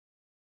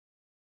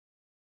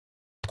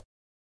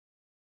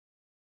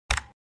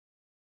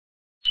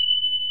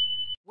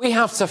We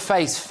have to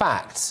face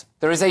facts.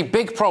 There is a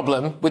big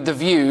problem with the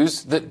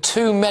views that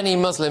too many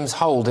Muslims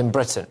hold in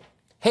Britain.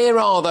 Here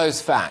are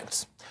those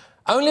facts.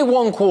 Only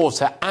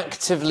 1/4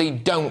 actively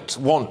don't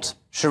want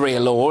Sharia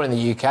law in the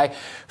UK.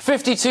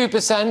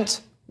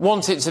 52%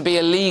 want it to be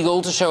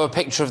illegal to show a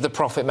picture of the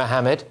Prophet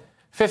Muhammad.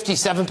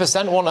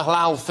 57% want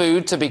halal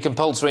food to be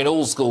compulsory in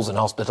all schools and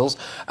hospitals.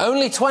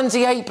 Only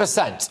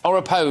 28% are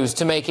opposed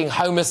to making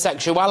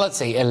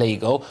homosexuality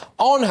illegal.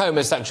 On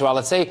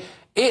homosexuality,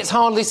 it's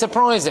hardly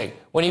surprising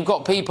when you've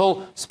got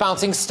people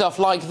spouting stuff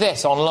like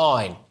this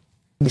online.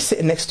 We're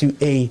sitting next to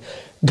a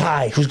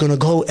guy who's going to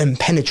go and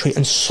penetrate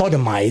and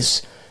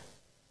sodomize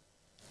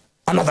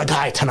another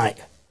guy tonight.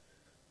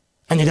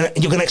 And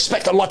you're gonna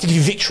expect Allah to give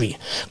you victory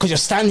because you're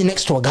standing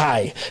next to a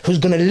guy who's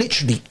going to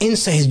literally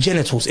insert his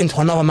genitals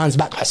into another man's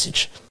back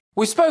passage.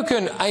 We've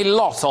spoken a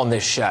lot on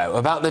this show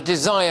about the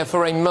desire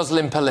for a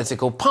Muslim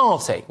political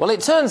party. Well,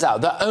 it turns out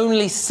that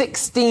only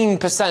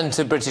 16%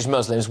 of British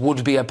Muslims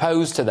would be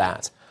opposed to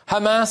that.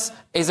 Hamas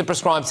is a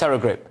proscribed terror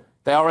group.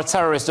 They are a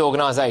terrorist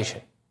organisation.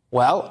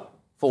 Well,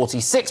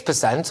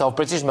 46% of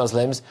British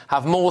Muslims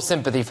have more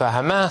sympathy for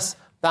Hamas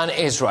than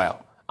Israel.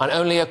 And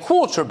only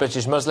 1/4 of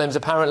British Muslims,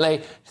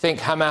 apparently,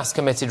 think Hamas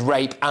committed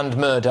rape and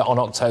murder on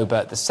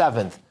October the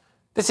 7th.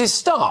 This is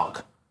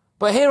stark.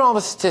 But here are the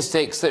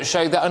statistics that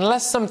show that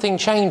unless something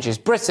changes,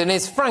 Britain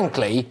is,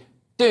 frankly,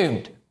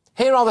 doomed.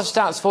 Here are the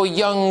stats for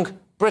young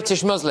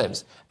British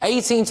Muslims.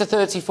 18 to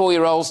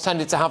 34-year-olds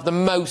tended to have the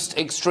most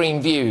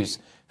extreme views.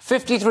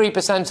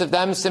 53% of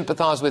them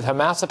sympathise with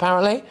Hamas,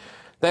 apparently.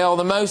 They are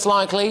the most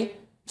likely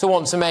to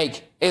want to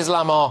make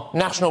Islam our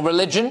national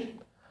religion,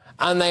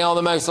 and they are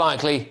the most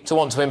likely to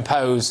want to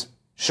impose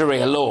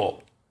Sharia law.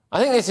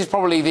 I think this is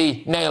probably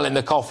the nail in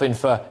the coffin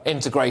for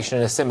integration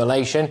and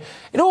assimilation.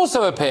 It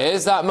also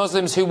appears that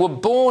Muslims who were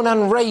born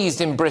and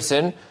raised in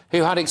Britain,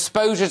 who had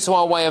exposure to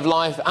our way of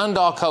life and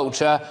our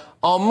culture,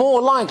 are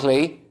more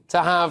likely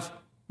to have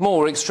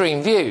more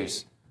extreme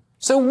views.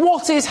 So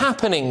what is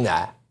happening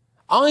there?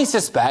 I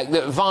suspect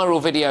that viral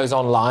videos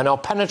online are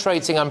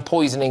penetrating and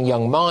poisoning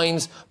young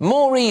minds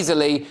more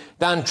easily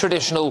than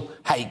traditional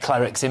hate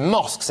clerics in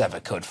mosques ever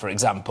could, for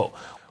example.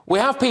 We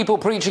have people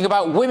preaching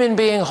about women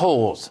being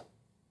whores.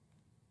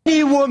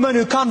 Any woman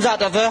who comes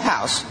out of her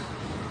house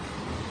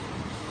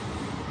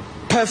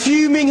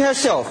perfuming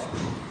herself,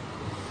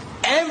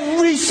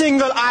 every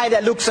single eye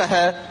that looks at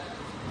her,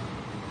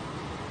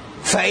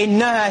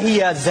 فَإِنَّهَا هِيَ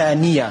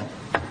زَانِيَةٌ,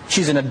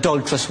 she's an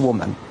adulterous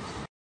woman.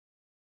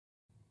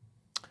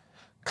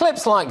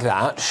 Clips like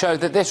that show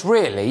that this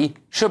really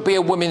should be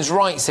a women's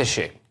rights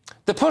issue.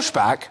 The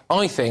pushback,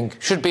 I think,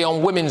 should be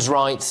on women's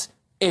rights,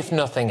 if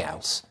nothing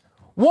else.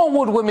 What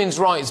would women's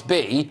rights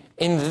be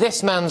in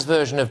this man's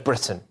version of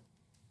Britain?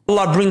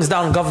 Allah brings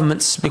down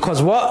governments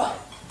because what?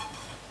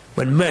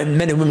 When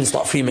men and women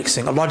start free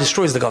mixing, Allah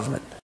destroys the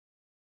government.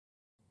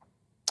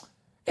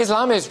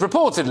 Islam is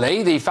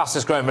reportedly the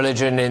fastest growing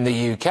religion in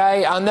the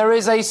UK, and there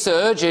is a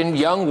surge in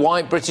young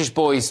white British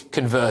boys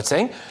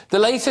converting. The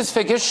latest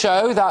figures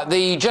show that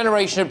the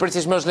generation of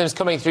British Muslims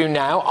coming through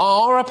now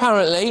are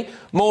apparently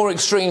more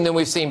extreme than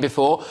we've seen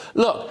before.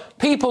 Look,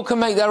 people can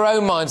make their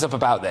own minds up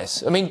about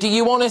this. I mean, do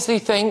you honestly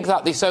think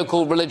that the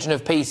so-called religion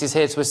of peace is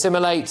here to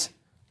assimilate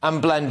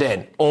and blend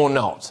in, or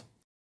not?